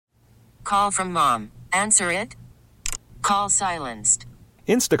Call from mom. Answer it. Call silenced.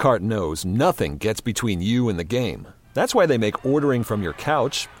 Instacart knows nothing gets between you and the game. That's why they make ordering from your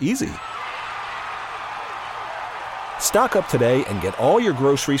couch easy. Stock up today and get all your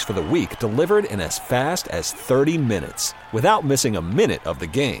groceries for the week delivered in as fast as 30 minutes without missing a minute of the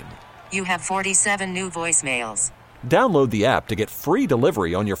game. You have 47 new voicemails. Download the app to get free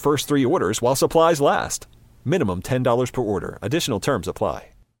delivery on your first 3 orders while supplies last. Minimum $10 per order. Additional terms apply.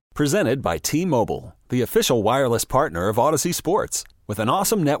 Presented by T-Mobile, the official wireless partner of Odyssey Sports. With an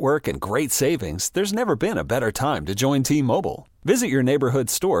awesome network and great savings, there's never been a better time to join T-Mobile. Visit your neighborhood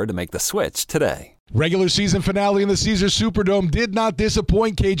store to make the switch today. Regular season finale in the Caesars Superdome did not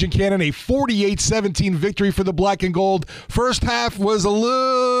disappoint Cajun Cannon. A 48-17 victory for the Black and Gold. First half was a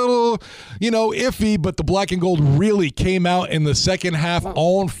little, iffy, but the Black and Gold really came out in the second half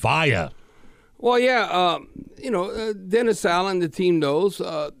on fire. Well, yeah, Dennis Allen, the team knows.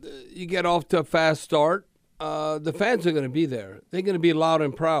 You get off to a fast start. The fans are going to be there. They're going to be loud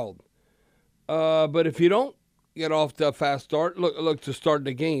and proud. But if you don't get off to a fast start, look to start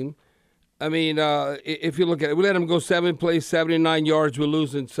the game. I mean, if you look at it, we let them go 7 plays, 79 yards. We're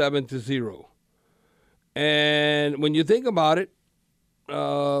losing 7-0. And when you think about it,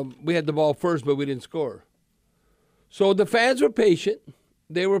 we had the ball first, but we didn't score. So the fans were patient.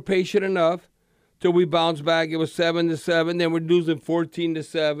 They were patient enough till we bounced back. It was 7-7. Then we're losing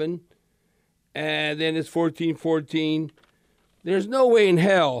 14-7. And then it's 14-14. There's no way in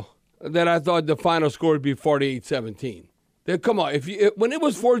hell that I thought the final score would be 48-17. Come on, when it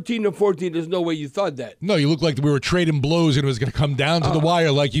was 14-14, there's no way you thought that. No, you looked like we were trading blows and it was going to come down to the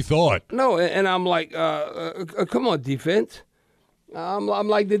wire like you thought. No, and I'm like, come on, defense. I'm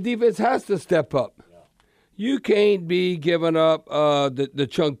like, the defense has to step up. Yeah. You can't be giving up the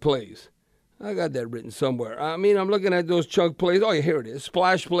chunk plays. I got that written somewhere. I mean, I'm looking at those chunk plays. Oh, yeah, here it is.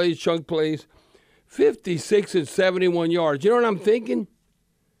 Splash plays, chunk plays. 56 and 71 yards. You know what I'm thinking?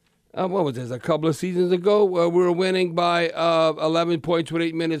 What was this, a couple of seasons ago? We were winning by 11 points with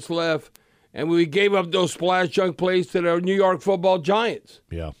 8 minutes left, and we gave up those splash chunk plays to the New York Football Giants.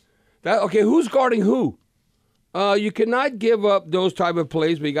 Yeah. Okay, who's guarding who? You cannot give up those type of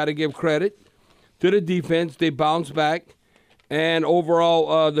plays, but you got to give credit to the defense. They bounced back, and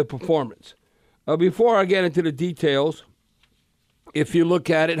overall the performance. Before I get into the details, if you look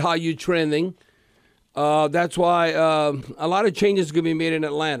at it, how you trending, that's why a lot of changes are going to be made in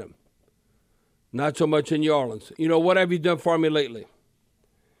Atlanta. Not so much in New Orleans. What have you done for me lately?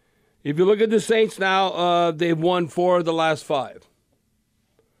 If you look at the Saints now, they've won 4 of the last 5.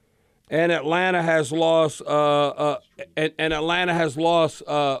 And Atlanta has lost 4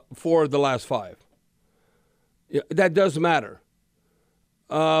 of the last 5. That does matter.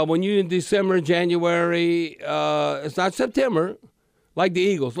 When you're in December, January, it's not September. Like the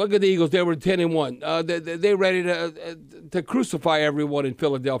Eagles. Look at the Eagles. They were 10-1. They're ready to crucify everyone in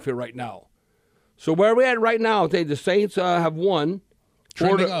Philadelphia right now. So where are we at right now? The Saints have won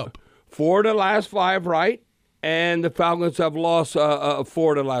 4 of the last 5, right? And the Falcons have lost 4 of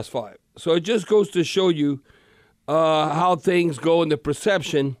the last 5. So it just goes to show you how things go in the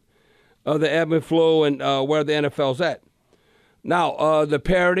perception of the ebb and flow and where the NFL's at. Now, the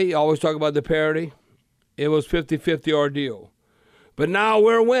parity, I always talk about the parity. It was 50-50 ordeal. But now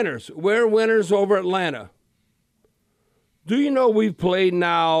we're winners. We're winners over Atlanta. Do you know we've played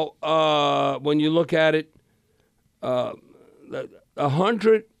now, when you look at it,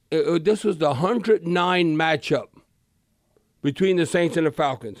 100, this was the 109 matchup between the Saints and the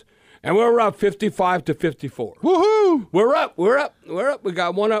Falcons. And we're up 55-54. Woohoo! We're up. We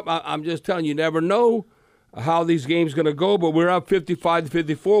got one up. I'm just telling you, never know how these games going to go, but we're up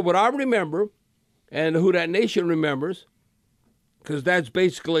 55-54. What I remember, and Who Dat Nation remembers, because that's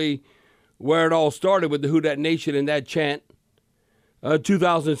basically where it all started with the Who Dat Nation and that chant,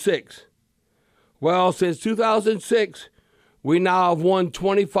 2006. Well, since 2006, we now have won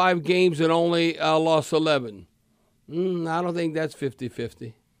 25 games and only lost 11. I don't think that's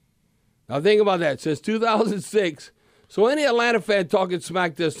 50-50. Now think about that. Since 2006, so any Atlanta fan talking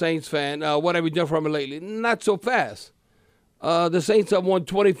smack to a Saints fan, what have we done for them lately? Not so fast. The Saints have won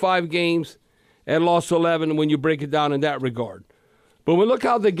 25 games and lost 11 when you break it down in that regard. But when look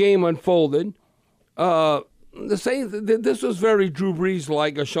how the game unfolded, the Saints, this was very Drew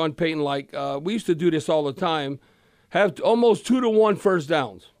Brees-like, or Sean Payton-like. We used to do this all the time, have almost 2-to-1 first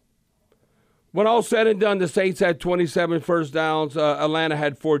downs. When all said and done, the Saints had 27 first downs. Atlanta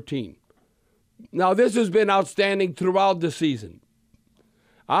had 14. Now, this has been outstanding throughout the season.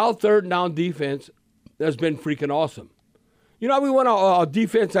 Our third down defense has been freaking awesome. We want our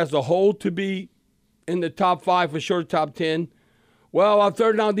defense as a whole to be in the top 5, for sure top 10. Well, our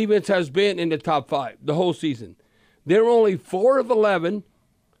third down defense has been in the top 5 the whole season. They're only 4 of 11,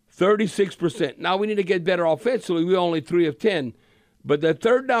 36%. Now we need to get better offensively. We're only 3 of 10. But the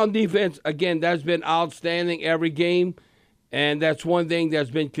third down defense, again, that's been outstanding every game. And that's one thing that's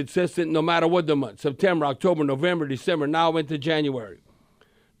been consistent no matter what the month. September, October, November, December, now into January.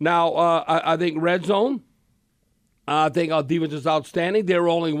 Now, I think red zone, I think our defense is outstanding. They were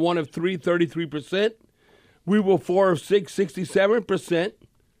only 1 of 3, 33%. We were 4 of 6, 67%,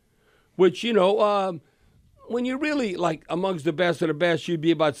 which, when you're really like amongst the best of the best, you'd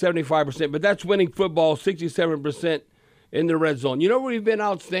be about 75%. But that's winning football, 67% in the red zone. You know where we've been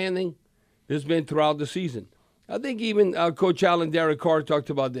outstanding? It's been throughout the season. I think even Coach Allen, Derek Carr talked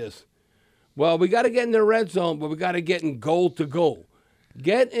about this. Well, we got to get in the red zone, but we got to get in goal to goal.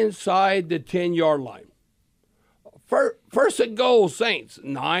 Get inside the 10-yard line. First and goal, Saints,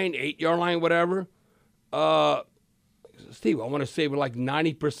 9, 8-yard line, whatever. Steve, I want to say we're like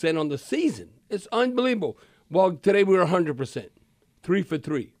 90% on the season. It's unbelievable. Well, today we were 100%, 3 for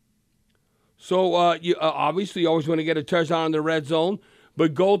 3. So you obviously always want to get a touchdown in the red zone,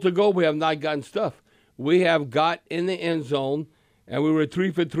 but goal to goal, we have not gotten stuff. We have got in the end zone, and we were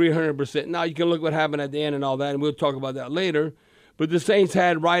 3 for 3, 100%. Now you can look what happened at the end and all that, and we'll talk about that later. But the Saints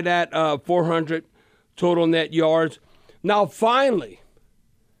had right at 400 total net yards. Now, finally,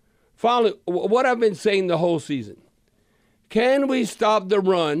 what I've been saying the whole season, can we stop the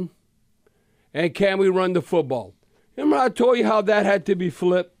run and can we run the football? Remember I told you how that had to be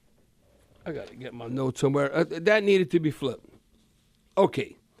flipped? I got to get my notes somewhere. That needed to be flipped.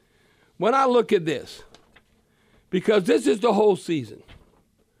 Okay, when I look at this, because this is the whole season,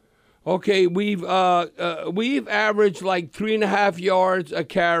 okay, we've averaged like 3.5 yards a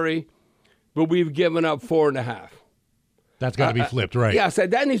carry, but we've given up 4.5. That's got to be flipped, right? Yeah, I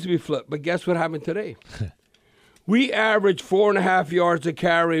said that needs to be flipped. But guess what happened today? We averaged 4.5 yards a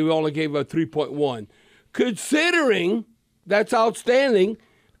carry. We only gave up 3.1. Considering that's outstanding,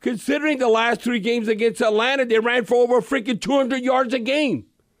 considering the last 3 games against Atlanta, they ran for over freaking 200 yards a game.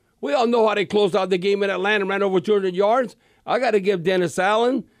 We all know how they closed out the game in Atlanta, ran over 200 yards. I got to give Dennis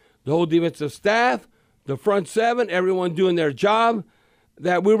Allen, the whole defensive staff, the front 7, everyone doing their job,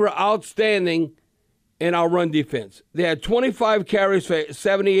 that we were outstanding in our run defense. They had 25 carries for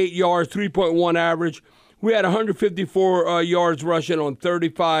 78 yards, 3.1 average. We had 154 yards rushing on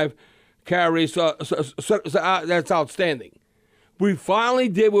 35 carries. So that's outstanding. We finally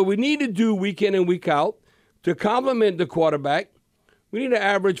did what we need to do week in and week out to complement the quarterback. We need to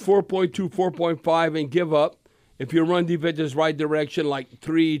average 4.2, 4.5 and give up, if your run defense is right direction, like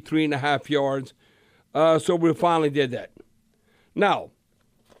 3.5 yards. So we finally did that. Now,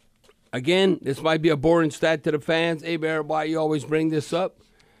 again, this might be a boring stat to the fans. Hey, Bear, why you always bring this up?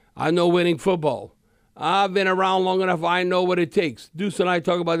 I know winning football. I've been around long enough. I know what it takes. Deuce and I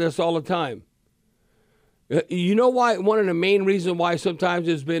talk about this all the time. You know why? One of the main reasons why sometimes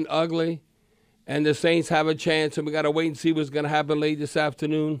it's been ugly and the Saints have a chance and we got to wait and see what's going to happen late this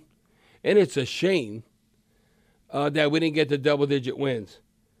afternoon. And it's a shame that we didn't get the double-digit wins.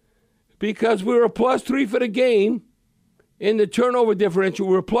 Because we were +3 for the game. In the turnover differential,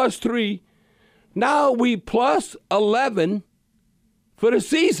 we're +3. Now we +11 for the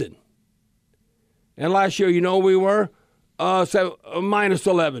season. And last year, we were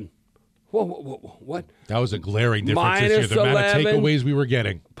 -11. What? That was a glaring difference this year. The amount of takeaways we were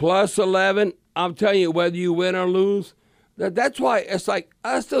getting. +11. I'm telling you, whether you win or lose, that's why it's like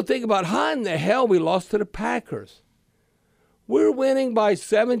I still think about how in the hell we lost to the Packers. We're winning by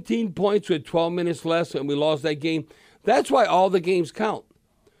 17 points with 12 minutes left, and we lost that game. That's why all the games count.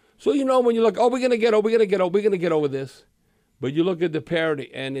 So, when you look, we're going to get over this. But you look at the parity,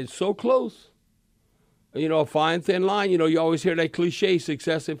 and it's so close. A fine, thin line. You always hear that cliche,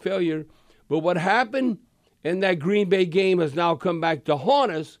 success and failure. But what happened in that Green Bay game has now come back to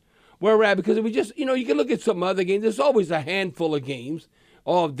haunt us where we're at. Because if we just, you can look at some other games. There's always a handful of games.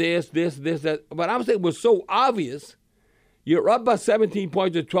 Oh, this, that. But I'm saying it was so obvious. You're up by 17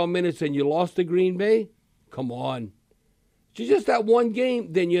 points in 12 minutes, and you lost to Green Bay? Come on. It's just that one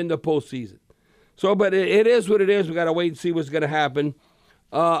game, then you're in the postseason. So, but it is what it is. We got to wait and see what's going to happen.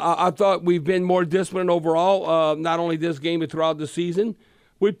 I thought we've been more disciplined overall, not only this game but throughout the season,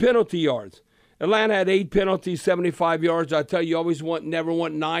 with penalty yards. Atlanta had 8 penalties, 75 yards. I tell you, never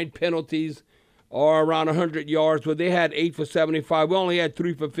want 9 penalties or around 100 yards. But they had 8 for 75. We only had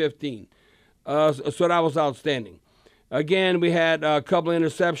 3 for 15. So that was outstanding. Again, we had a couple of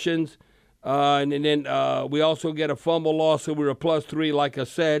interceptions, and then we also get a fumble loss, so we were +3, like I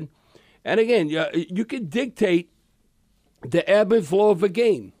said. And again, you can dictate the ebb and flow of a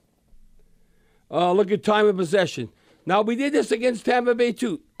game. Look at time of possession. Now, we did this against Tampa Bay,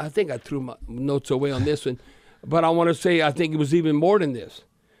 too. I think I threw my notes away on this one. But I want to say I think it was even more than this.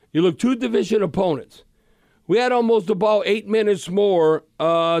 You look, 2 division opponents. We had almost about 8 minutes more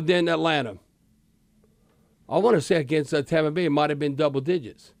than Atlanta. I want to say against Tampa Bay, it might have been double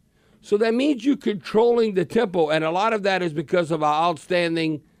digits. So that means you're controlling the tempo, and a lot of that is because of our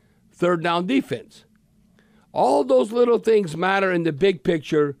outstanding third down defense. All those little things matter in the big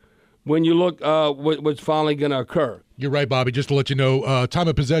picture when you look what's finally going to occur. You're right, Bobby. Just to let you know, time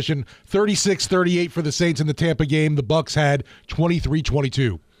of possession, 36-38 for the Saints in the Tampa game. The Bucs had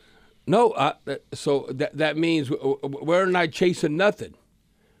 23-22. No, so that means we're not chasing nothing.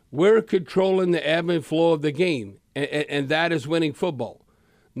 We're controlling the ebb and flow of the game, and that is winning football.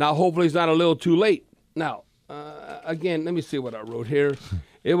 Now, hopefully it's not a little too late. Now, again, let me see what I wrote here.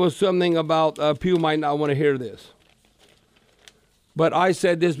 It was something about people might not want to hear this. But I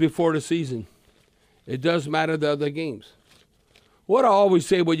said this before the season. It does matter the other games. What I always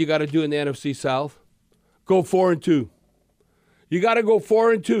say what you got to do in the NFC South, go 4-2. You got to go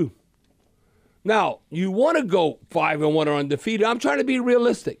 4-2. Now, you want to go 5-1 or undefeated. I'm trying to be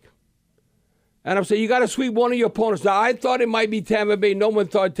realistic. And I'm saying you got to sweep one of your opponents. Now, I thought it might be Tampa Bay. No one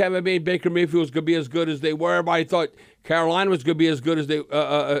thought Tampa Bay and Baker Mayfield was going to be as good as they were. Everybody thought Carolina was going to be as good as they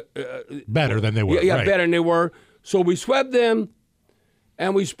better than they were. Yeah, right. Better than they were. So we swept them,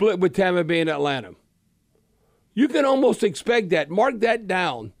 and we split with Tampa Bay and Atlanta. You can almost expect that. Mark that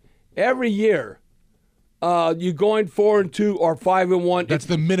down. Every year, you're going 4-2 or 5-1. That's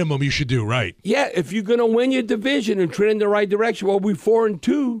the minimum you should do, right? Yeah, if you're going to win your division and trend in the right direction, well, we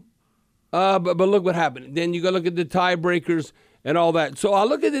 4-2. But look what happened. Then you got to look at the tiebreakers and all that. So I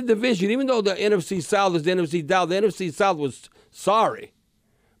look at the division. Even though the NFC South is the NFC South, the NFC South was sorry.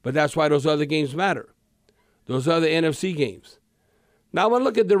 But that's why those other games matter. Those other NFC games. Now, when I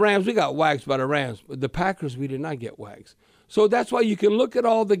look at the Rams, we got waxed by the Rams. But the Packers, we did not get waxed. So that's why you can look at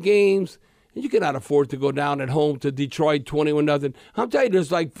all the games, and you cannot afford to go down at home to Detroit 21-0. I'm telling you,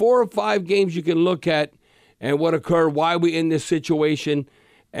 there's like 4 or 5 games you can look at and what occurred, why we in this situation.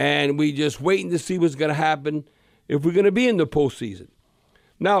 And we just waiting to see what's going to happen if we're going to be in the postseason.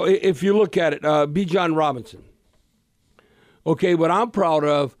 Now, if you look at it, Bijan Robinson. Okay, what I'm proud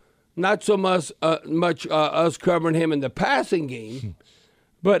of, not so much us covering him in the passing game,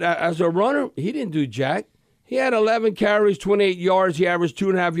 but as a runner, he didn't do jack. He had 11 carries, 28 yards. He averaged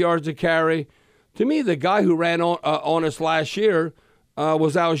 2.5 yards a carry. To me, the guy who ran on us last year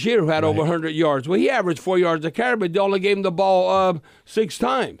was Algier, who had over 100 yards. Well, he averaged 4 yards a carry, but they only gave him the ball 6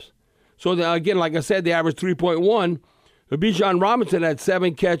 times. So, again, like I said, they averaged 3.1. Bijan Robinson had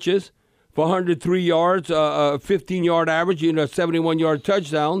 7 catches for 103 yards, a 15-yard average, 71-yard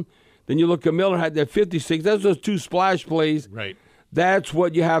touchdown. Then you look at Miller, had that 56. That's those 2 splash plays. Right. That's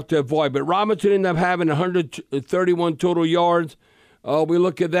what you have to avoid. But Robinson ended up having 131 total yards. We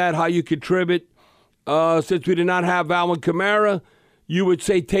look at that, how you contribute. Since we did not have Alvin Kamara, you would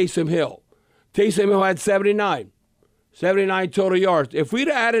say Taysom Hill. Taysom Hill had 79 total yards. If we'd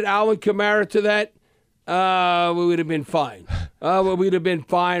have added Alvin Kamara to that, we would have been fine. We'd have been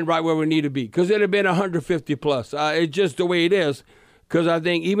fine right where we need to be because it would have been 150 plus. It's just the way it is because I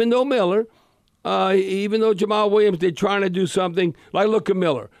think even though Miller, even though Jamal Williams, they're trying to do something, like look at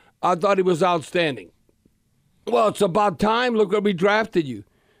Miller. I thought he was outstanding. Well, it's about time. Look where we drafted you.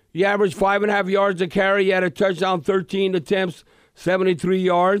 You averaged 5.5 yards a carry. You had a touchdown, 13 attempts, 73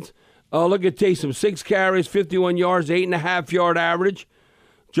 yards. Look at Taysom, 6 carries, 51 yards, 8.5-yard average.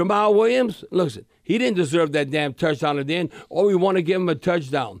 Jamal Williams, listen, he didn't deserve that damn touchdown at the end. Oh, we want to give him a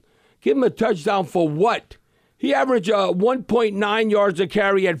touchdown. Give him a touchdown for what? He averaged 1.9 yards a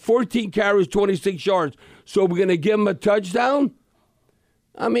carry. He had 14 carries, 26 yards. So we're going to give him a touchdown?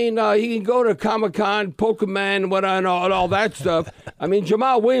 I mean, he can go to Comic-Con, Pokemon, and all that stuff. I mean,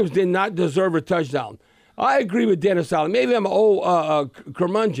 Jamal Williams did not deserve a touchdown. I agree with Dennis Allen. Maybe I'm an old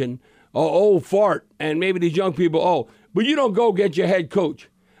curmudgeon or old fart, and maybe these young people, but you don't go get your head coach.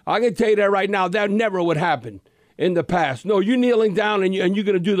 I can tell you that right now. That never would happen in the past. No, you're kneeling down, and you're going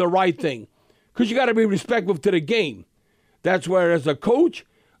to do the right thing because you got to be respectful to the game. That's where as a coach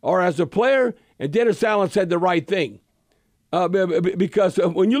or as a player, and Dennis Allen said the right thing. Because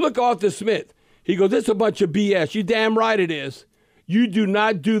when you look off to Smith, he goes, this is a bunch of BS. You damn right it is. You do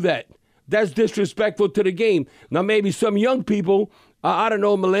not do that. That's disrespectful to the game. Now, maybe some young people, I don't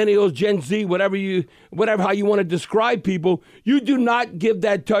know, millennials, Gen Z, whatever how you want to describe people, you do not give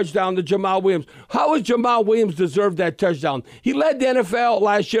that touchdown to Jamal Williams. How does Jamal Williams deserve that touchdown? He led the NFL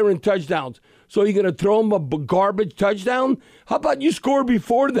last year in touchdowns. So you're going to throw him a garbage touchdown? How about you score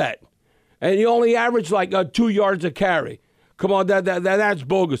before that? And you only average like 2 yards a carry. Come on, that's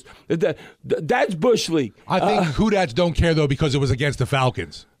bogus. That's Bush League. I think Houdats don't care, though, because it was against the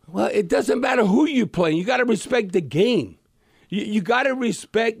Falcons. Well, it doesn't matter who you play. You got to respect the game. You got to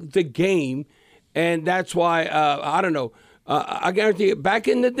respect the game, and that's why, I don't know. I guarantee you, back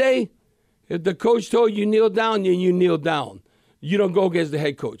in the day, if the coach told you kneel down, then you kneel down. You don't go against the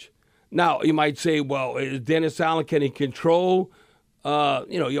head coach. Now, you might say, well, is Dennis Allen, can he control?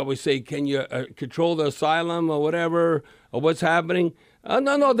 You always say, can you control the asylum or whatever, or what's happening?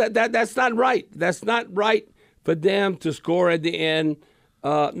 No, that's not right. That's not right for them to score at the end.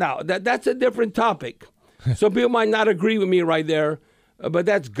 Now, that's a different topic. Some people might not agree with me right there, but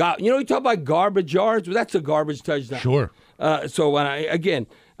that's you talk about garbage yards. Well, that's a garbage touchdown. Sure. So when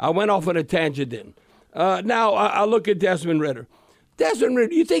I went off on a tangent then. Now I look at Desmond Ridder. Desmond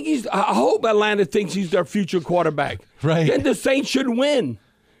Ridder, you think I hope Atlanta thinks he's their future quarterback. Right. Then the Saints should win.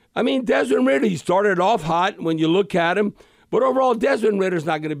 I mean, Desmond Ridder, he started off hot when you look at him. But overall, Desmond Ridder's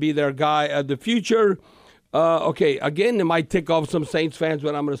not going to be their guy of the future. Okay, again, it might tick off some Saints fans,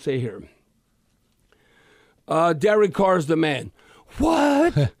 what I'm going to say here. Derek Carr is the man.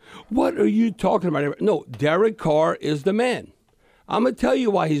 What? What are you talking about? No, Derek Carr is the man. I'm going to tell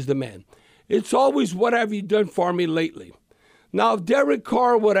you why he's the man. It's always, what have you done for me lately? Now, if Derek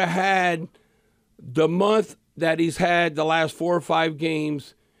Carr would have had the month that he's had the last 4 or 5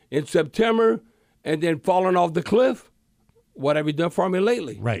 games in September and then fallen off the cliff, what have you done for me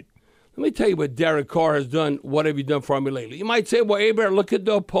lately? Right. Let me tell you what Derek Carr has done. What have you done for me lately? You might say, well, Bear, look at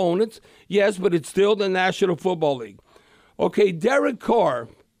the opponents. Yes, but it's still the National Football League. Okay, Derek Carr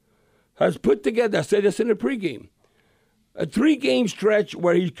has put together, I said this in the pregame, a 3-game stretch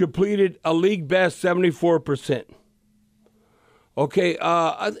where he completed a league best 74%. Okay,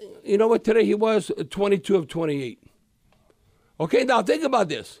 you know what today he was? 22 of 28. Okay, now think about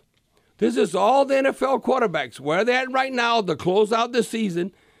this. This is all the NFL quarterbacks. Where they're at right now to close out the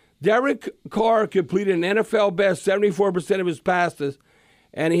season. Derek Carr completed an NFL best 74% of his passes,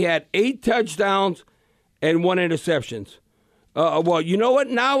 and he had 8 touchdowns and 1 interception. Well, you know what?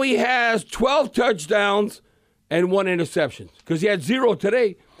 Now he has 12 touchdowns and 1 interception because he had 0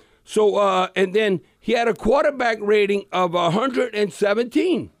 today. So, and then he had a quarterback rating of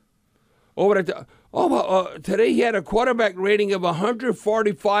 117. Today he had a quarterback rating of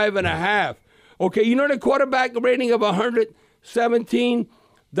 145.5. Okay, you know the quarterback rating of 117?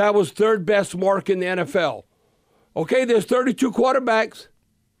 That was 3rd best mark in the NFL. Okay, there's 32 quarterbacks.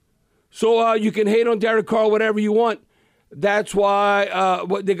 So you can hate on Derek Carr whatever you want. That's why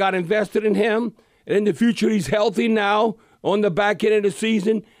they got invested in him. And in the future, he's healthy now on the back end of the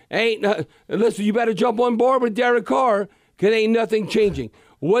season. Listen, you better jump on board with Derek Carr because ain't nothing changing.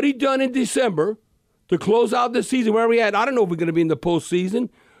 What he done in December to close out the season, where we at, I don't know if we're going to be in the postseason,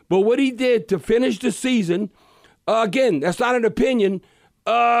 but what he did to finish the season, again, that's not an opinion.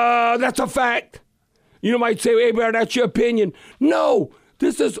 That's a fact. You might say, hey, Bear, that's your opinion. No,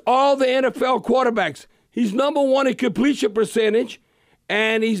 this is all the NFL quarterbacks. He's number 1 in completion percentage,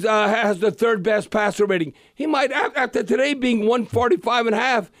 and he has the 3rd best passer rating. He might, after today being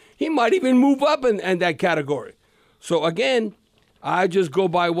 145.5, he might even move up in that category. So, again, I just go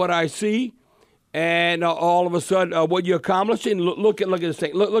by what I see, and all of a sudden, what you're accomplishing, look at this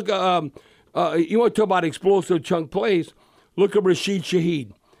thing. Look, you want to talk about explosive chunk plays. Look at Rashid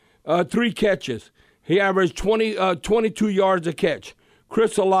Shaheed. 3 catches. He averaged 22 yards a catch.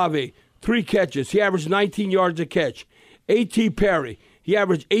 Chris Olave, 3 catches. He averaged 19 yards a catch. A.T. Perry, he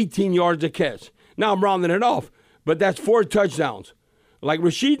averaged 18 yards a catch. Now I'm rounding it off, but that's 4 touchdowns. Like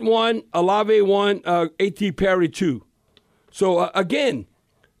Rashid 1, Olave 1, A.T. Perry 2. So, again,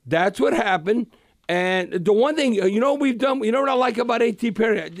 that's what happened. And the one thing, you know what we've done, you know what I like about A.T.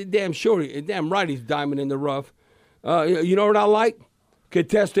 Perry? Damn right he's diamond in the rough. You know what I like?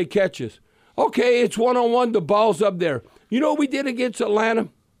 Contested catches. Okay, it's 1-on-1, the ball's up there. You know what we did against Atlanta?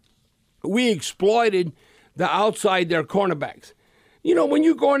 We exploited the outside their cornerbacks. You know, when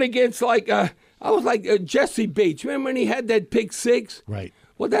you're going against I was like Jesse Bates. Remember when he had that pick 6? Right.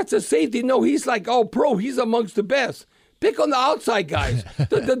 Well, that's a safety. No, he's like all pro. He's amongst the best. Pick on the outside guys.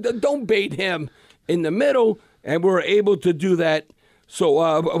 Don't bait him in the middle, and we're able to do that.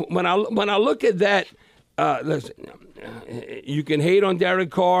 So when I look at that, listen, you can hate on Derek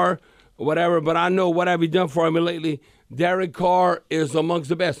Carr, whatever, but I know what have you done for him lately. Derek Carr is amongst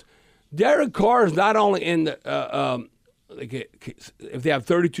the best. Derek Carr is not only in the if they have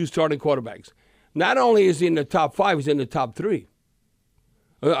 32 starting quarterbacks, not only is he in the top 5, he's in the top 3.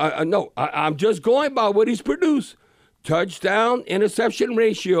 I'm just going by what he's produced. Touchdown, interception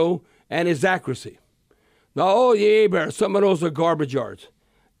ratio, and his accuracy. Now, Bear, some of those are garbage yards.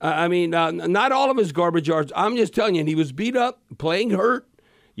 Not all of his garbage yards. I'm just telling you, and he was beat up, playing hurt.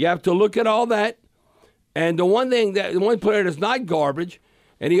 You have to look at all that. And the one player that's not garbage,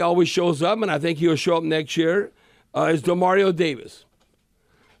 and he always shows up, and I think he'll show up next year, is DeMario Davis.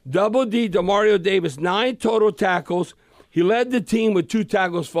 Double D, DeMario Davis, 9 total tackles. He led the team with 2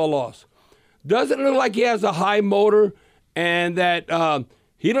 tackles for loss. Doesn't look like he has a high motor, and that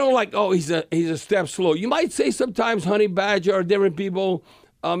he don't like, he's a step slow. You might say sometimes Honey Badger or different people,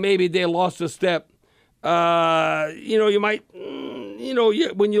 maybe they lost a step. You might,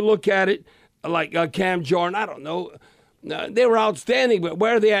 when you look at it, like Cam Jordan, I don't know. They were outstanding, but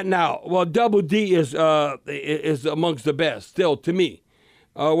where are they at now? Well, Double D is amongst the best still to me,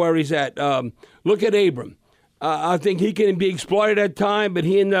 where he's at. Look at Abram. I think he can be exploited at time, but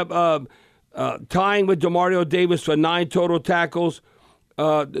he ended up tying with DeMario Davis for 9 total tackles.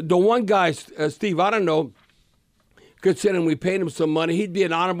 The one guy, Steve, I don't know, considering we paid him some money, he'd be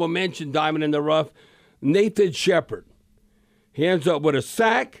an honorable mention, diamond in the rough. Nathan Shepard. He ends up with a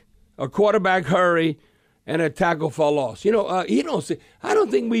sack, a quarterback hurry, and a tackle for loss. I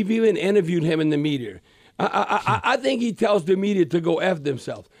don't think we've even interviewed him in the media. I think he tells the media to go F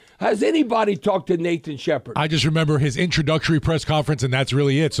themselves. Has anybody talked to Nathan Shepard? I just remember his introductory press conference, and that's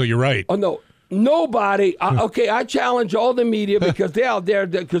really it, so you're right. Oh, no. Nobody. I challenge all the media because they're out there,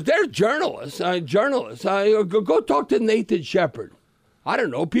 because they're journalists. Go talk to Nathan Shepard. I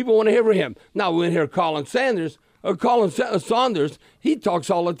don't know. People want to hear from him. Now, we want to hear Colin Saunders, he talks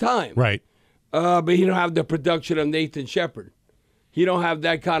all the time. Right. But he don't have the production of Nathan Shepard. He don't have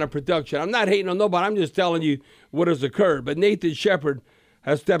that kind of production. I'm not hating on nobody. I'm just telling you what has occurred. But Nathan Shepard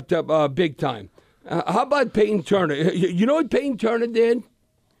has stepped up big time. How about Peyton Turner? You know what Peyton Turner did?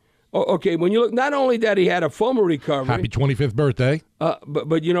 Okay, when you look, not only that he had a fumble recovery. Happy 25th birthday.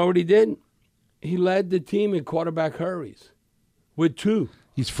 But you know what he did? He led the team in quarterback hurries with 2.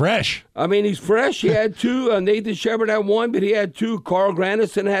 He's fresh. He's fresh. He had 2. Nathan Shepard had 1, but he had 2. Carl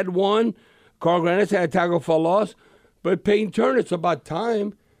Granderson had 1. Carl Granderson had a tackle for loss. But Peyton Turner, it's about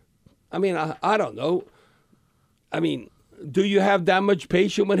time. I don't know. Do you have that much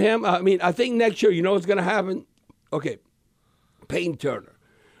patience with him? I think next year, you know what's going to happen? Okay, Peyton Turner.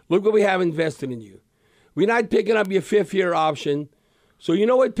 Look what we have invested in you. We're not picking up your 5th-year option. So you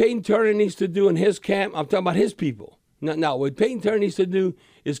know what Peyton Turner needs to do in his camp? I'm talking about his people. Now, what Peyton Turner needs to do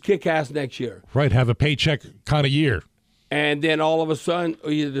is kick ass next year. Right, have a paycheck kind of year. And then all of a sudden,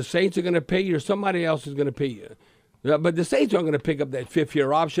 either the Saints are going to pay you or somebody else is going to pay you. But the Saints aren't going to pick up that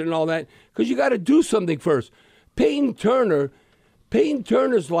 5th-year option and all that because you got to do something first. Peyton Turner's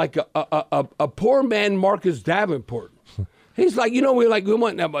like a poor man Marcus Davenport. He's like, we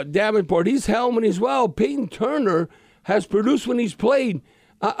want Davenport. He's Hellman as well. Peyton Turner has produced when he's played.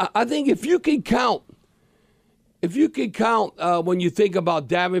 I think if you could count when you think about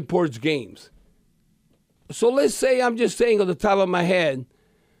Davenport's games. So let's say, I'm just saying on the top of my head,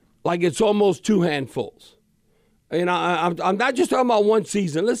 like it's almost 2 handfuls. I'm not just talking about one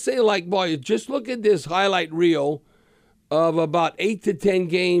season. Let's say, just look at this highlight reel of about 8 to 10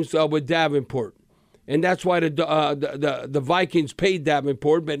 games with Davenport. And that's why the Vikings paid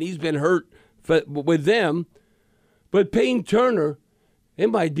Davenport, but he's been hurt with them. But Peyton Turner, it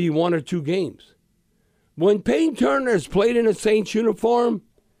might be 1 or 2 games. When Peyton Turner has played in a Saints uniform,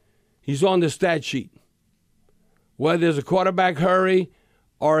 he's on the stat sheet. Whether there's a quarterback hurry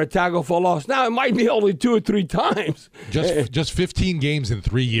or a tackle for loss. Now, it might be only 2 or 3 times. Just 15 games in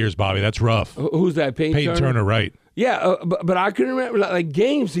 3 years, Bobby. That's rough. Who's that, Peyton Turner, right. Yeah, but I can remember,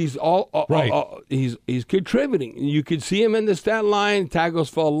 games, he's he's contributing. You could see him in the stat line, tackles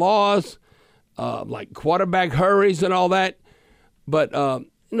for loss, quarterback hurries and all that. But,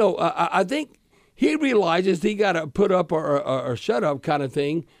 I think he realizes he got to put up or shut up kind of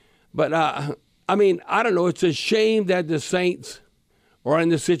thing. But, I don't know. It's a shame that the Saints are in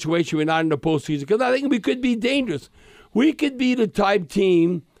the situation we're not in the postseason because I think we could be dangerous. We could be the type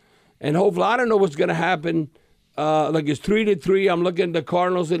team, and hopefully, I don't know what's going to happen. It's 3-3. I'm looking at the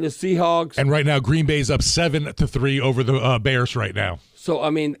Cardinals and the Seahawks. And right now, Green Bay's up 7-3 over the Bears right now. So,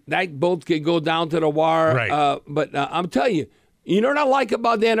 that both could go down to the wire. Right. But I'm telling you, you know what I like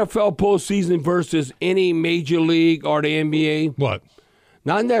about the NFL postseason versus any major league or the NBA? What?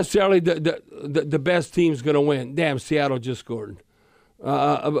 Not necessarily the best team's going to win. Damn, Seattle just scored.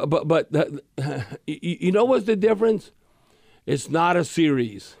 But you know what's the difference? It's not a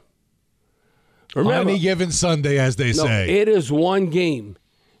series. Remember, any given Sunday, as they say. It is one game.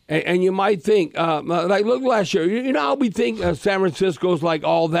 And you might think, look last year. You know how we think San Francisco's like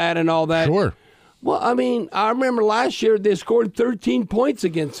all that and all that? Sure. Well, I remember last year they scored 13 points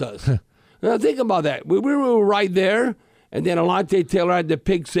against us. Now, think about that. We were right there, And then Alontae Taylor had the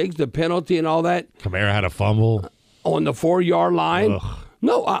pick six, the penalty and all that. Kamara had a fumble. On the 4-yard line. Ugh.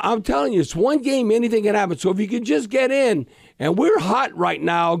 No, I'm telling you, it's one game, anything can happen. So if you could just get in, and we're hot right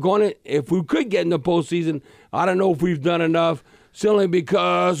now, if we could get in the postseason, I don't know if we've done enough, simply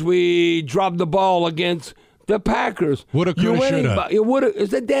because we dropped the ball against the Packers. Woulda, coulda, shoulda.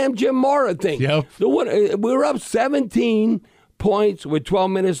 It's the damn Jim Mara thing. Yep. We were up 17 points with 12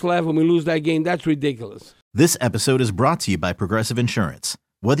 minutes left, and we lose that game. That's ridiculous. This episode is brought to you by Progressive Insurance.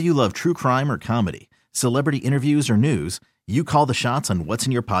 Whether you love true crime or comedy, celebrity interviews or news, you call the shots on what's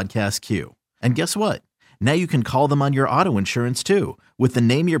in your podcast queue. And guess what? Now you can call them on your auto insurance too with the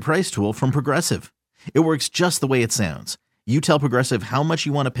Name Your Price tool from Progressive. It works just the way it sounds. You tell Progressive how much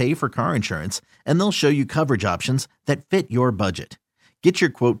you want to pay for car insurance, and they'll show you coverage options that fit your budget. Get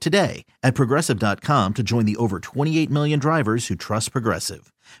your quote today at Progressive.com to join the over 28 million drivers who trust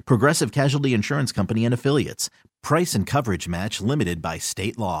Progressive. Progressive Casualty Insurance Company and Affiliates. Price and coverage match limited by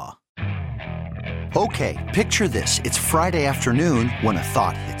state law. Okay, picture this. It's Friday afternoon when a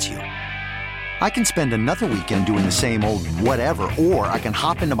thought hits you. I can spend another weekend doing the same old whatever, or I can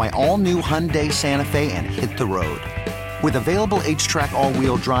hop into my all-new Hyundai Santa Fe and hit the road. With available H-Track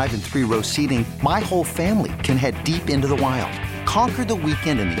all-wheel drive and 3-row seating, my whole family can head deep into the wild. Conquer the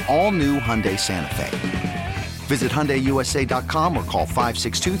weekend in the all-new Hyundai Santa Fe. Visit HyundaiUSA.com or call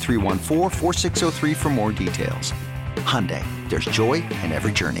 562-314-4603 for more details. Hyundai, there's joy in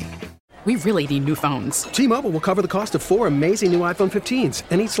every journey. We really need new phones. T-Mobile will cover the cost of 4 amazing new iPhone 15s,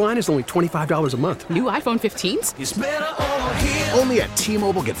 and each line is only $25 a month. New iPhone 15s? It's better over here. Only at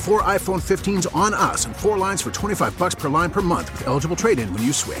T-Mobile, get 4 iPhone 15s on us and 4 lines for $25 per line per month with eligible trade-in when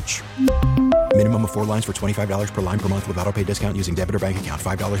you switch. Minimum of 4 lines for $25 per line per month with autopay discount using debit or bank account.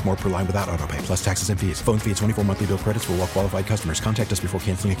 $5 more per line without autopay, plus taxes and fees. Phone fee at 24 monthly bill credits for well-qualified customers. Contact us before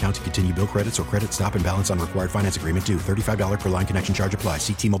canceling account to continue bill credits or credit stop and balance on required finance agreement due. $35 per line connection charge applies.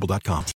 See T-Mobile.com.